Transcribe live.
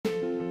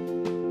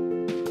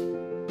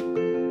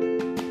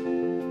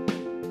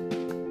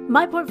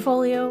My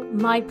Portfolio,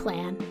 My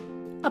Plan,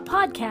 a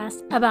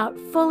podcast about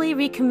fully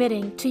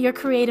recommitting to your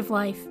creative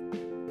life.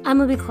 I'm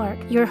Libby Clark,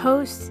 your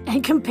host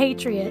and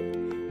compatriot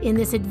in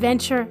this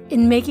adventure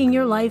in making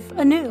your life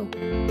anew.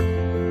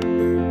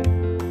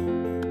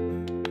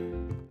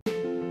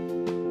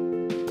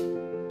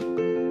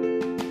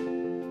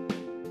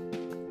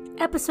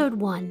 Episode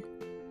 1.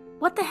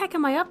 What the heck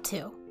am I up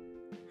to?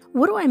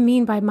 What do I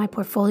mean by my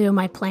portfolio,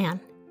 my plan?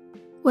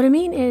 What I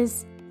mean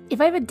is,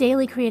 if I have a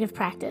daily creative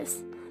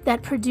practice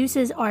that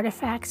produces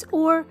artifacts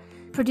or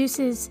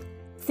produces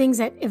things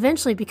that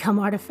eventually become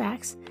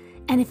artifacts,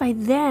 and if I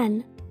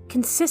then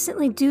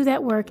consistently do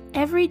that work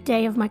every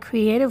day of my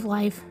creative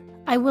life,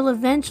 I will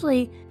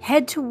eventually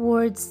head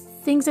towards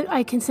things that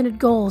I considered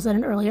goals at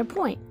an earlier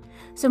point.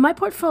 So my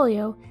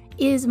portfolio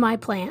is my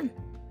plan.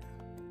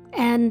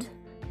 And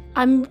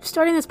I'm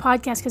starting this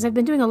podcast because I've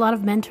been doing a lot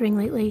of mentoring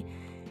lately,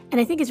 and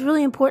I think it's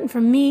really important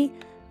for me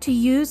to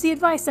use the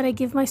advice that I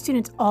give my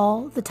students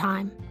all the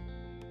time.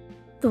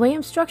 The way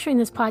I'm structuring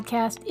this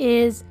podcast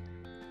is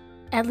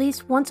at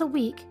least once a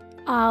week,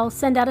 I'll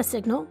send out a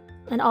signal,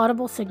 an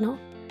audible signal,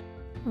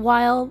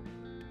 while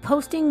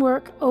posting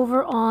work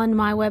over on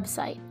my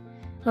website.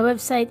 My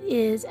website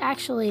is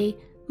actually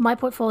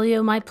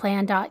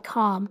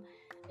myportfoliomyplan.com.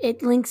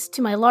 It links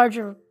to my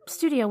larger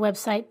studio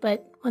website,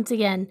 but once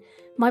again,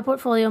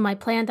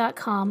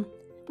 myportfoliomyplan.com,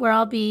 where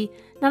I'll be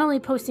not only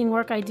posting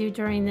work I do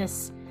during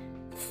this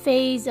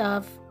phase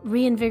of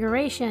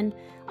reinvigoration,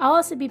 I'll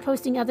also be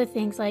posting other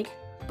things like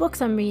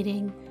books I'm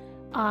reading,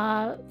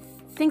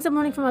 things I'm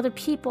learning from other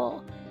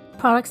people,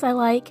 products I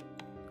like,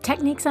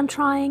 techniques I'm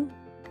trying,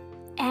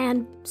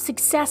 and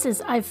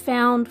successes I've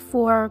found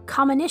for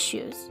common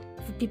issues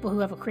for people who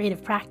have a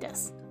creative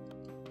practice.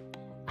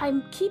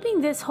 I'm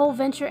keeping this whole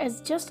venture as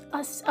just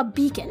a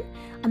beacon.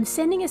 I'm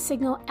sending a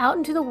signal out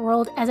into the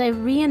world as I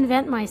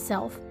reinvent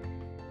myself,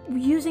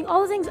 using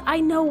all the things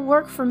I know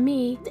work for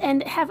me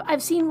and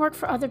I've seen work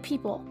for other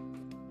people.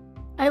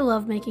 I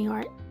love making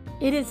art.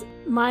 It is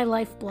my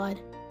lifeblood.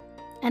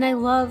 And I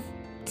love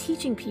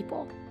teaching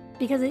people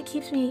because it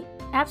keeps me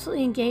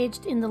absolutely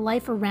engaged in the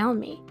life around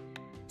me.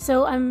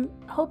 So I'm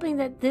hoping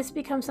that this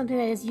becomes something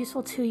that is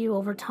useful to you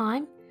over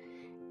time.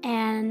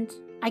 And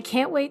I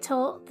can't wait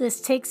till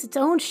this takes its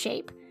own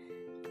shape.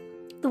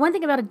 The one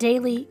thing about a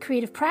daily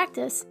creative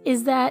practice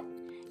is that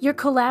you're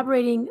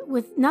collaborating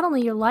with not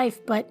only your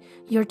life, but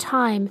your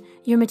time,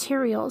 your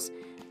materials,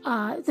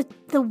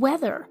 the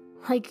weather.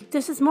 Like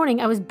this morning,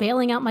 I was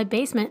bailing out my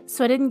basement,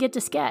 so I didn't get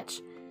to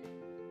sketch.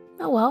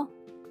 Oh well.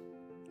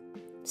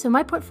 So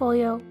my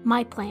portfolio,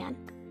 my plan.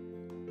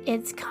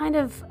 It's kind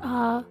of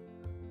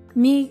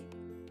me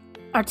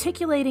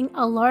articulating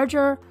a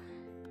larger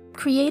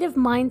creative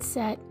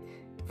mindset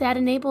that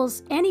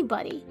enables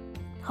anybody,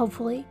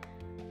 hopefully,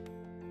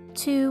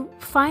 to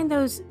find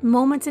those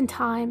moments in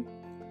time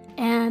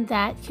and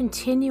that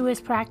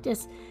continuous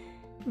practice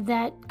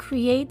that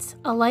creates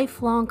a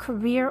lifelong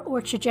career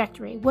or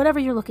trajectory, whatever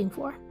you're looking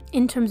for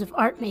in terms of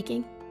art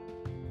making.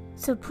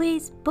 So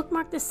please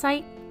bookmark the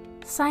site,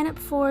 sign up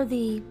for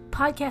the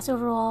podcast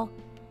overall,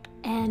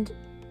 and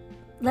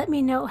let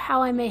me know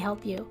how I may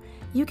help you.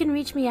 You can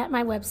reach me at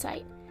my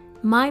website,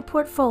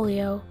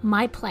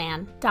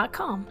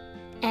 myportfoliomyplan.com,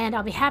 and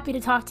I'll be happy to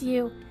talk to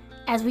you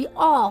as we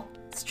all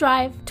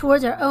strive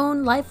towards our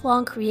own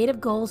lifelong creative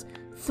goals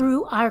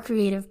through our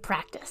creative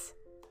practice.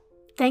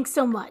 Thanks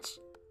so much.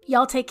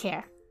 Y'all take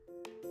care.